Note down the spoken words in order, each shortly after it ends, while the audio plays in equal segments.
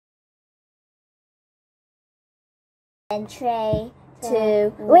And 3,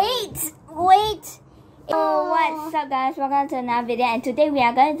 2, wait! Oh, what's up guys? Welcome to another video, and today we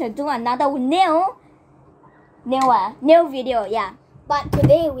are going to do another nail video, yeah. But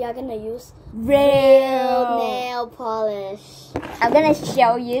today we are gonna use real nail polish. I'm gonna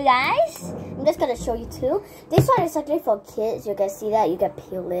show you guys. I'm just gonna show you too. This one is actually for kids. You can see that you can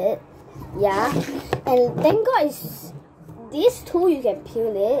peel it. Yeah. And thank God it's these two you can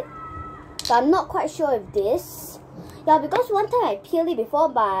peel it. But I'm not quite sure if this. Yeah, because one time I peeled it before,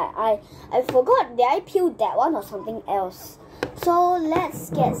 but I forgot, did I peel that one or something else? So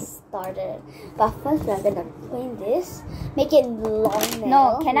let's get started. But first we're gonna clean this. Make it long nail.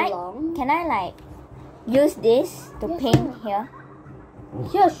 No, can I like use this to paint here?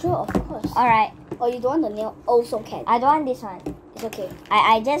 Yeah, sure, of course. Alright. Or you don't want the nail also can. I don't want this one. It's okay.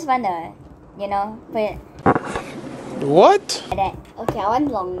 I just want the, you know, put it. What? Like that. Okay, I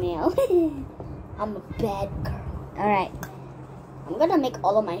want long nail. I'm a bad girl. Alright. I'm gonna make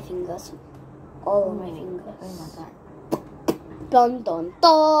all of my fingers. All of my fingers. Oh my god. Dun dun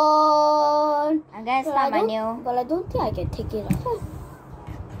dun! I'm gonna start my nail. But I don't think I can take it off.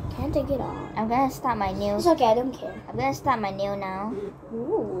 Can I take it off? I'm gonna start my nail. It's okay, I don't care. I'm gonna start my nail now.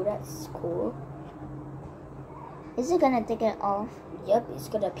 Ooh, that's cool. Is it gonna take it off? Yep, it's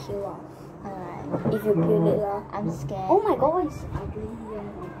gonna peel off. Alright. If you peel it off. I'm scared. Oh my god, it's ugly here.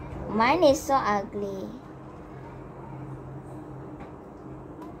 Mine is so ugly.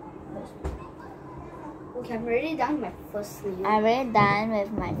 Okay, I'm already done with my first nail. I'm already done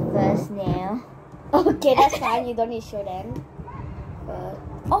with my first nail. Okay, that's fine. You don't need to show them. But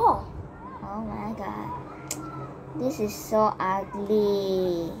oh my god. This is so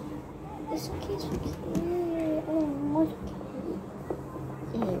ugly. It's okay, it's okay. Oh, it's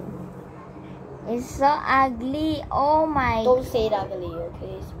okay. Ew. It's so ugly. Oh my. Don't say it ugly,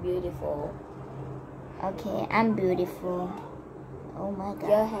 okay? It's beautiful. Okay, I'm beautiful. Oh my god.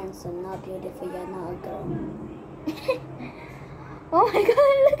 You're handsome, not beautiful. You're not a girl. Oh my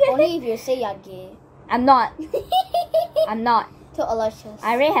god, look at Only if you say you're gay. I'm not. I'm not. To Aloysius.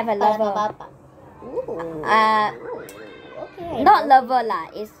 I already have a lover. Ooh. Okay. Not lover lah.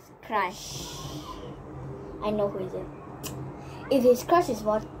 It's crush. I know who is it. If his crush is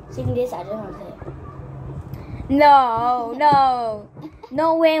watching this, I don't want to say. No.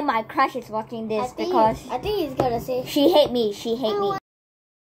 No way my crush is watching this because I think he's gonna say she hate me. She hate me.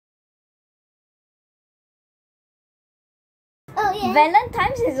 Oh yeah.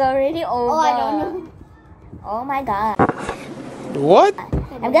 Valentine's is already over. Oh, I don't know. Oh my god. What?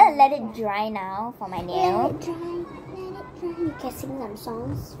 I'm gonna let it dry now for my nail. Let it dry. You can sing some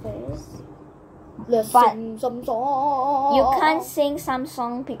songs first. But some song. you can't sing some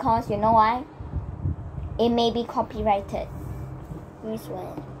song because you know why? It may be copyrighted. Means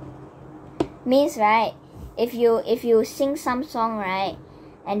what? Means right, if you sing some song right,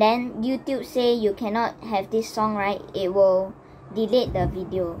 and then YouTube say you cannot have this song right, it will delete the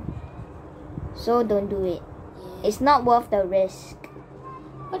video. So don't do it. Yeah. It's not worth the risk.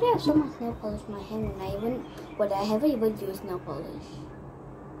 Why do I have so much nail polish in my hand and I haven't even used nail polish?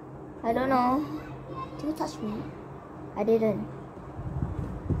 I don't know. Did you touch me? I didn't.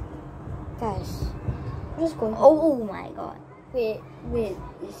 Guys, I'm just going. Oh my god. Wait,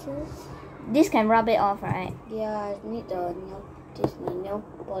 is this? This can rub it off, right? Yeah, I need the nail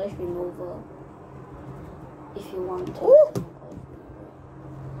polish remover. If you want to. Ooh.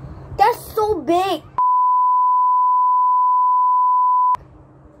 That's so big.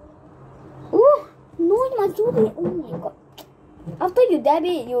 Ooh, no, you must do it. Oh my god. After you dab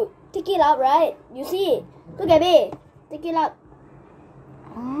it, you take it out, right? You see? Look at me. Take it out.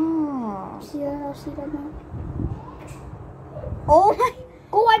 Oh. See that now? Oh my.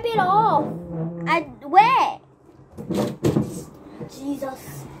 Go wipe it off. Where?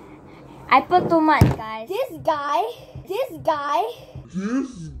 Jesus. I put too much, guys. This guy.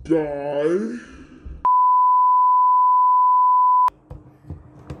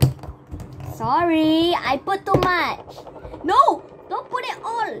 Sorry, I put too much. No, don't put it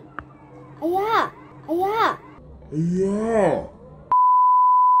all. Aya.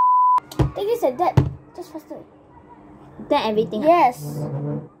 Think you said that. Just faster. Then everything. Yes.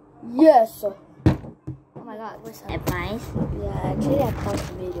 Oh my god, what's advice? Yeah, actually I paused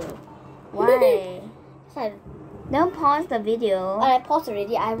the video. Why? So Don't pause the video. I paused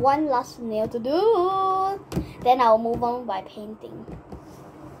already. I have one last nail to do. Then I'll move on by painting.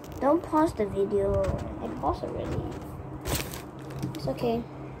 Don't pause the video. I paused already. It's okay.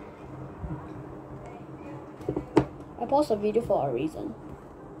 I paused the video for a reason.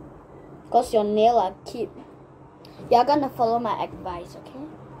 Because your nail are keep. You're gonna follow my advice, okay?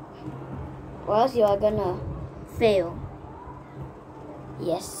 Or else you are gonna fail.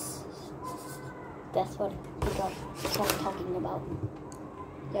 Yes. That's what I'm talking about.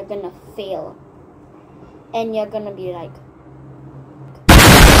 You're gonna fail. And you're gonna be like,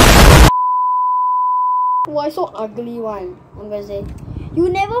 why so ugly one? I'm gonna say, you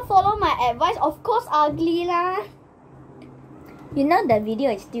never follow my advice. Of course ugly lah. You know the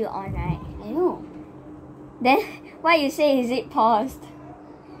video is still on, right? I know. Then why you say is it paused?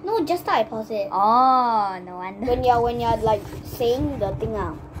 No, just now I pause it. Oh, no wonder. When you're like saying the thing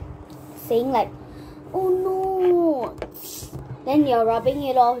saying like, oh no, then you're rubbing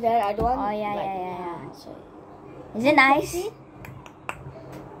it off. Then I don't want. Oh yeah, like, yeah. So. Is it nice?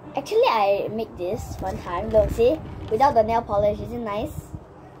 Actually, I made this one time. Look, see, without the nail polish, is it nice?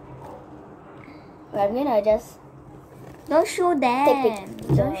 I'm gonna just. Don't show them.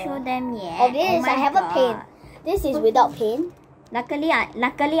 Don't show them yet. Oh, this I have a paint. This is without paint. Luckily I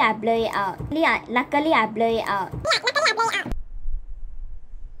blur it out. Luckily I blur it out.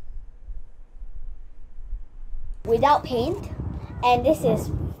 Without paint, and this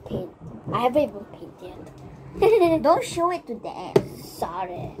is paint. I haven't even painted yet. Don't show it to them.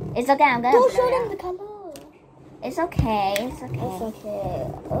 Sorry. It's okay. I'm gonna. Don't blur show it them out. the color. It's okay. It's okay. It's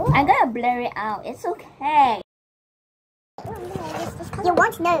okay. Oh. I'm gonna blur it out. It's okay. You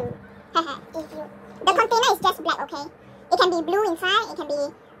won't know. The container is just black, okay? It can be blue inside, it can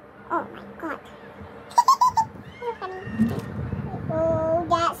be... Oh my god. So funny. Oh,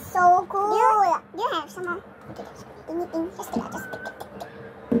 that's so cool. Do you have some more? Anything? Just pick it.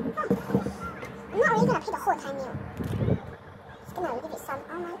 I'm not really gonna paint the whole time nail. Just gonna give it some...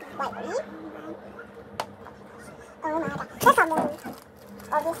 Oh my god. White lip. Oh my god. That's a moon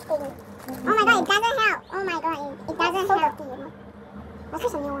of this thing. Oh my god, it doesn't help. Oh my god, it doesn't help. Dirty, you know? Let's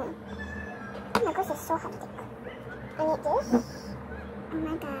try some new one. Oh my gosh, it's so hectic. I need this. Oh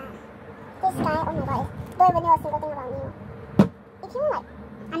my god. This guy, oh my god, don't even know a single thing about nail. If you like,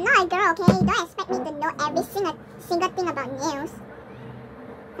 I'm not a girl, okay? Don't expect me to know every single thing about nails.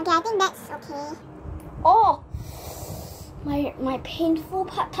 Okay, I think that's okay. Oh, my painful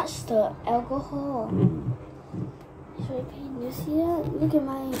part touched the alcohol. Should paint? You see that? Look at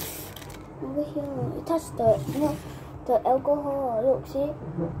my over here. It touched the alcohol. Look, see?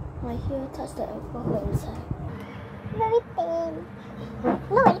 My here touched the alcohol inside. Very thin. No,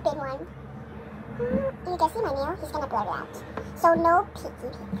 very thin one. You can see my nail. He's gonna blur it out. So no peeky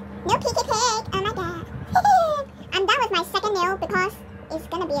peek. No peeky peek. Oh my god. I'm done with my second nail because it's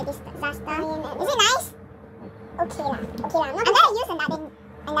gonna be a disaster. Is it nice? Okay lah. I'm gonna use another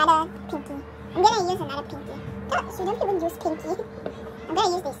pinky. I'm gonna use another pinky. God, she don't even use pinky. I'm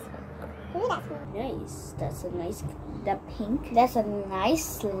gonna use this. Ooh, that's Nice. That's a nice. The pink. That's a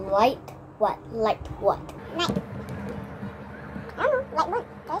nice light. What? Light what? nice. I don't know, like what,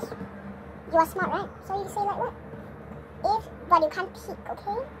 guys? You are smart, right? So you say like what? But you can't peek,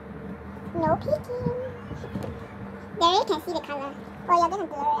 okay? No peeking. There you can see the color. Oh, you're gonna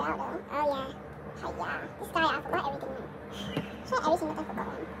blur it out though. Oh yeah. Hiya. This guy, I forgot everything. So every single time I forgot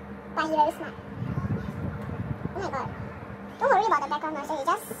one. But he's very smart. Oh my god. Don't worry about the background noise. It's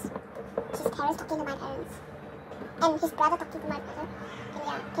just his parents talking to my parents. And his brother talking to my brother. And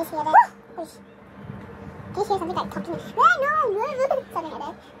yeah, can you hear that? Can you hear something like talking? No! Something like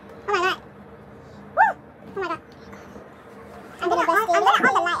that. Oh my god. Woo! Oh my god. I'm gonna on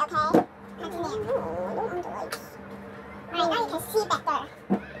the light, okay? Don't on the lights. Alright, now you can see better.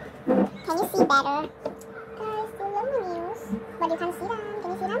 Can you see better? Guys, do you love my nails? But you can't see them. Can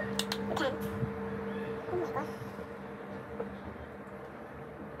you see them? You can't. Oh my god.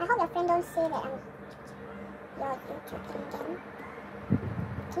 I hope your friend don't say that your YouTube thing again.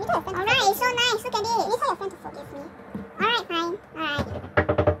 Can you tell your friend? Alright, it's so nice. Look at this. Can you tell your friend to forgive me? Alright, fine. Alright.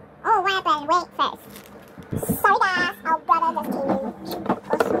 Oh, what happened? Wait first. Sorry guys, our brother just came in.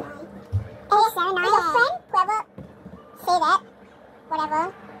 Oh, so annoying. And it's very annoying. Your friend, whoever say that, whatever,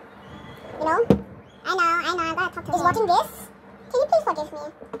 you know, I know, I'm gonna talk to him. Is watching this? Can you please forgive me?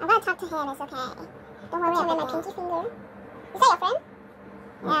 I'm gonna talk to him, it's okay. Don't worry about my pinky finger. Is that your friend?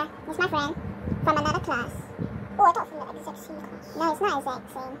 Yeah, it's my friend. From another class. Oh, I thought from the exact same class. No, it's not exact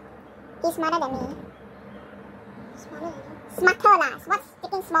same. He's smarter than me. Smaller than you? Smarter lah. What's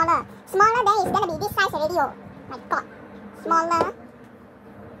freaking smaller? Smaller then it's gonna be this size already, oh. My god. Smaller.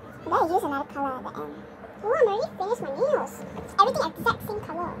 Then I use another color at the end. Oh, I'm already finished my nails. It's everything exact same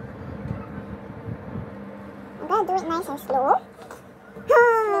color. I'm gonna do it nice and slow.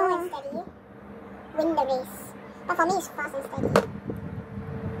 Slow and steady. Win the race. But for me it's fast and steady.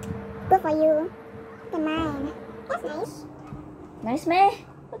 Good for you. Than mine. That's nice. Nice, man.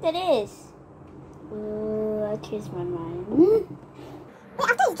 Look at this. I changed my mind. Wait,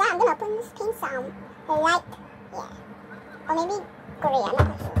 after it's dry, I'm gonna paint some light. Yeah. Or maybe Korea, I'm not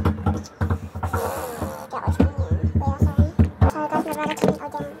quite sure. That was funny. Wait, sorry. Sorry guys, my brother came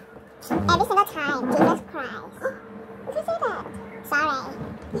again. Every single time, Jesus cries. Who can say that? Sorry.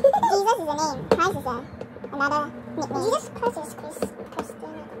 Jesus is a name. Christ is another nickname. Jesus Christ is Christian.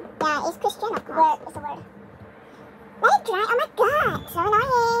 Yeah, it's Christian of course. Word, it's a word. Let it dry. Oh my god, so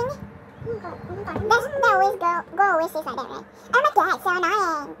annoying. Oh my god. That always go always says like that, right? Oh my god, so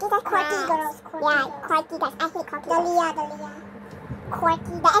annoying. Jesus quirky girls. Yeah, quirky guys. I hate quirky. The Leah.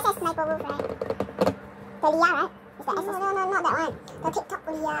 Quirky. The SS Sniper Wolf, right? The Leah, right? Is the SS? No, not that one. The TikTok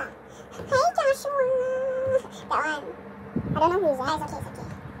Leah. Hey Joshua. That one. I don't know who is that. It's okay.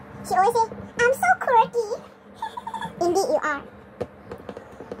 She always says, I'm so quirky. Indeed you are.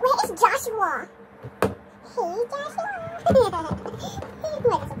 Where is Joshua? Hey Joshua. Wait,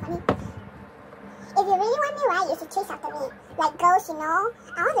 that's so funny. If you really want me right, you should chase after me. Like girls, you know.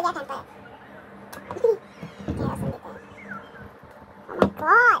 I want to get tempered. Yeah, oh my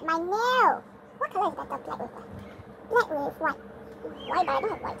god, my nail. What color is better? Black with what? Black with white. White, but I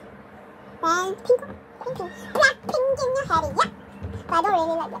don't have white. Then pink. Black pink in your head, yeah. But I don't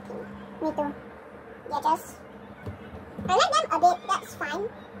really like black pink. Me too. Yeah, just. I like them a bit. That's fine.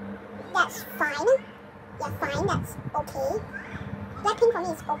 That's fine. Yeah, fine. That's okay. Black pink for me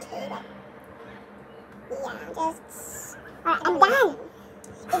is okay, but. Yeah, just... Alright, I'm done!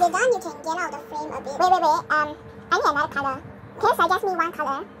 If you're done, you can get out of the frame a bit. Wait. I need another color. Can you suggest me one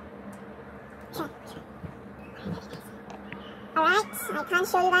color? Sure. Alright, I can't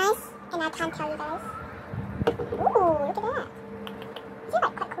show you guys, and I can't tell you guys. Ooh, look at that. Is it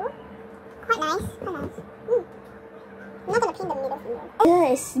like quite cool? Quite nice. I'm not gonna pin the middle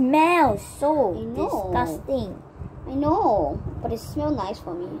finger. It smells so disgusting. I know, but it smells nice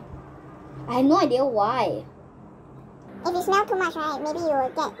for me. I have no idea why. If you smell too much, right, maybe you will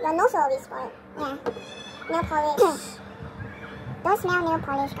get, your nose will be spoiled. Yeah. Nail polish. Don't smell nail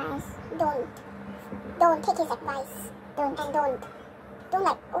polish, guys. Don't take his advice. Don't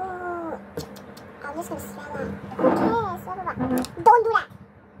like, oh, I'm just gonna smell that. Who cares? Don't do that.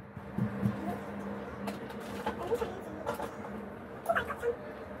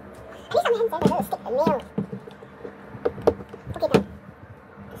 I need some hands there to stick the nail. Okay, done.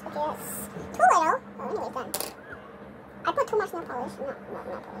 Yes. Too little. Oh, anyway, done. I put too much nail polish. Not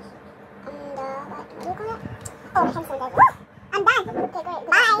polish. What do you call it? Oh, hand sanitizer. Woo! I'm done. Okay, great.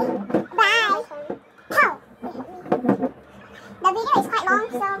 Bye. Pow! The video is quite long,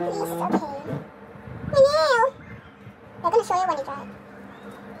 so please, okay. My nail! They're gonna show you when it's dry.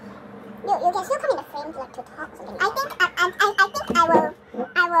 You can still come in the frame like to talk or something. I think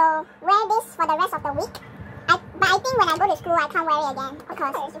I will wear this for the rest of the week. But I think when I go to school, I can't wear it again. Of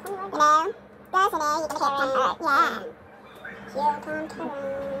course. You know, there's an A, you can carry. Yeah. Here come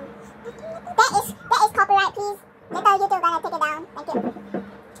Karen. That is copyright, please. Later, YouTube gonna take it down. Thank you.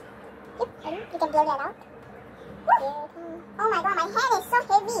 You can blow that out. Oh my god, my hand is so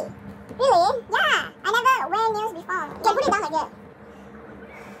heavy. Really? Yeah. I never wear nails before. You can put it down like that.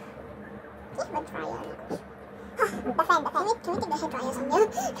 The dryer. The fan. Can we take the hair dryer from here?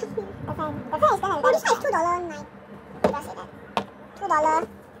 The fan is gonna... Oh, this one is $2.09. Did I say that? $2.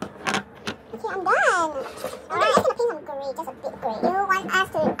 Okay, I'm done. Alright, I'm gonna paint some gray, just a bit gray. Do you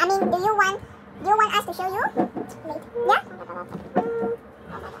want us to show you? Yeah?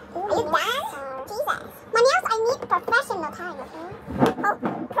 Are you done? Jesus. My nails, I need professional time, okay? Oh,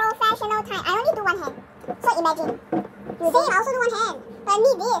 professional time. I only do one hand. So imagine. Same, I also do one hand. But I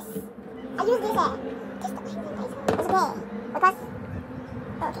need this. I use this hand. Just the hand sanitizer. It's okay. Because...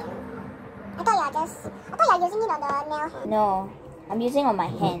 Okay. I thought you were using it on the nail hand. No, I'm using on my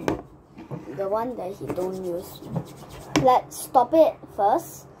hand. The one that he don't use. Let's stop it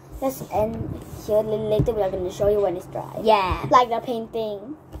first. Yes, and here later we are going to show you when it's dry. Yeah. Like the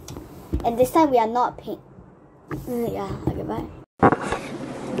painting. And this time we are not paint. Yeah, okay, bye.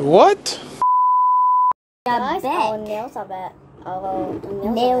 What? Guys, back. our nails are bad. Our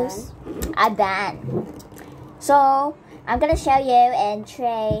nails are done. So, I'm going to show you and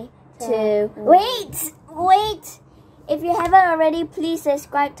Trey to... Wait! If you haven't already, please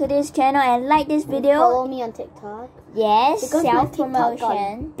subscribe to this channel and like this video. Follow me on TikTok. Yes, because self-promotion.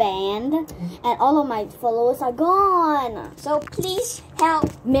 got banned and all of my followers are gone. So please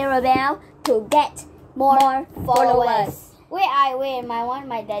help Mirabelle to get more followers. Wait,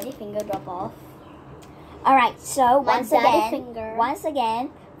 my daddy finger drop off. Alright, so once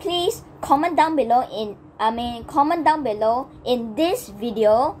again, please comment down below in this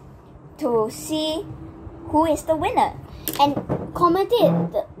video to see who is the winner. And comment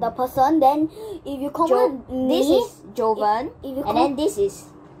it, the person. Then if you comment this is Jovan, and then this is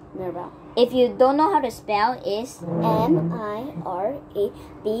Mirabelle. If you don't know how to spell, is Mirabelle.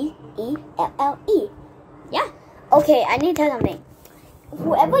 yeah. Okay, I need to tell you something.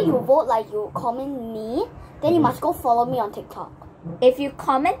 Whoever you vote, like you comment me, then you must go follow me on TikTok. If you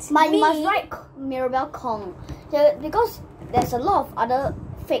comment You must write Mirabelle Kong. Because there's a lot of other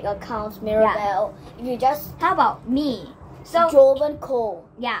fake accounts, Mirabelle. If you just... How about me? So Jovan Koh.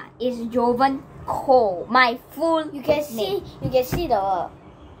 yeah, it's Jovan Koh. My full You can see the...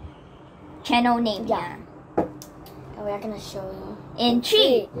 channel name. Yeah. And we are gonna show you. In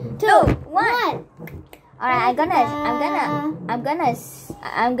 3, 2, 1. Alright,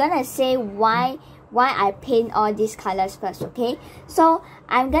 I'm gonna say why I paint all these colors first, okay? So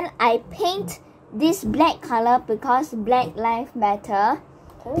I paint this black color because Black Lives Matter.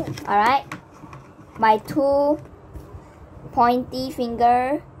 Alright. My 2 pointy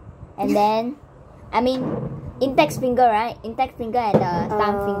finger, and then index finger, right? Index finger and the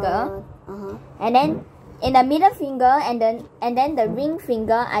thumb finger. And then in the middle finger and then the ring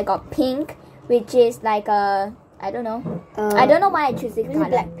finger I got pink, which is like a I don't know why I choose this color.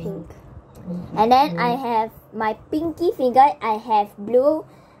 Black pink. And then I have my pinky finger, I have blue.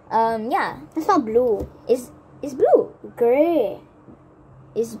 Yeah. It's not blue. It's blue. Gray.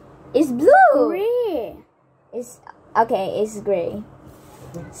 It's blue. Gray. It's gray.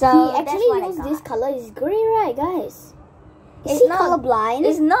 So he actually used this color is gray, right, guys? Is he colorblind?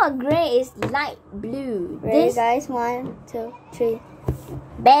 It's not gray. It's light blue. Ready, guys? 1, 2, 3.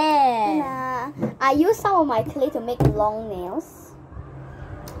 Bam! I use some of my clay to make long nails.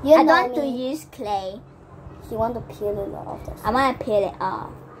 I don't want to use clay. You want to peel it off. I want to peel it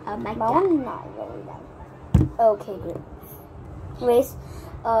off. Oh my My god. one not really done. Okay, good. Where's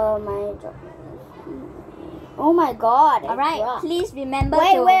my job? Oh my god. Alright, please remember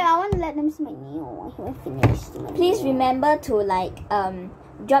Wait, to... I want to let them see my nail. I haven't finished. Please remember to like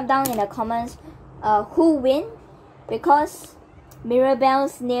drop down in the comments who win, because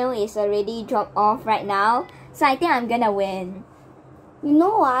Mirabelle's nail is already dropped off right now. So I think I'm gonna win. You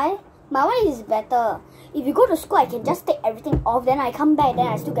know why? My one is better. If you go to school, I can just take everything off, then I come back, then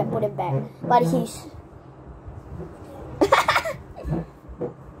I still can put it back. But he's...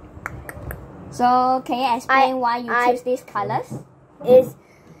 So can you explain why you choose these colors?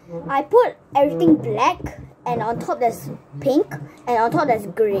 I put everything black, and on top there's pink, and on top there's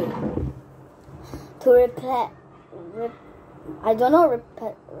gray. To represent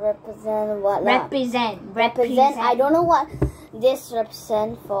what? Represent. I don't know what this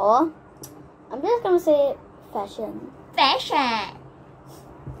represent for. I'm just gonna say fashion. Fashion.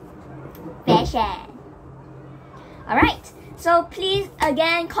 Alright. So please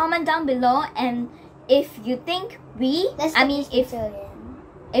again comment down below, and if you think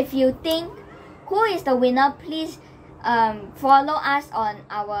if you think who is the winner, please follow us on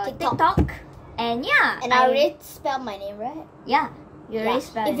our TikTok. And yeah. And I already spelled my name, right? Yeah. You already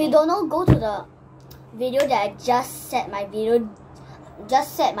spelled it. If you don't know, go to the video that I just set my name,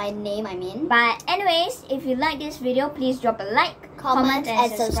 But anyways, if you like this video, please drop a like, comment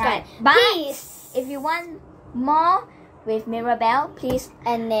and subscribe. But Peace. if you want more with Mirabelle, please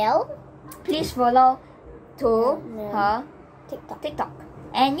please follow to her TikTok. TikTok.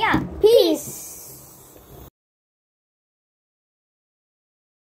 And yeah, Peace.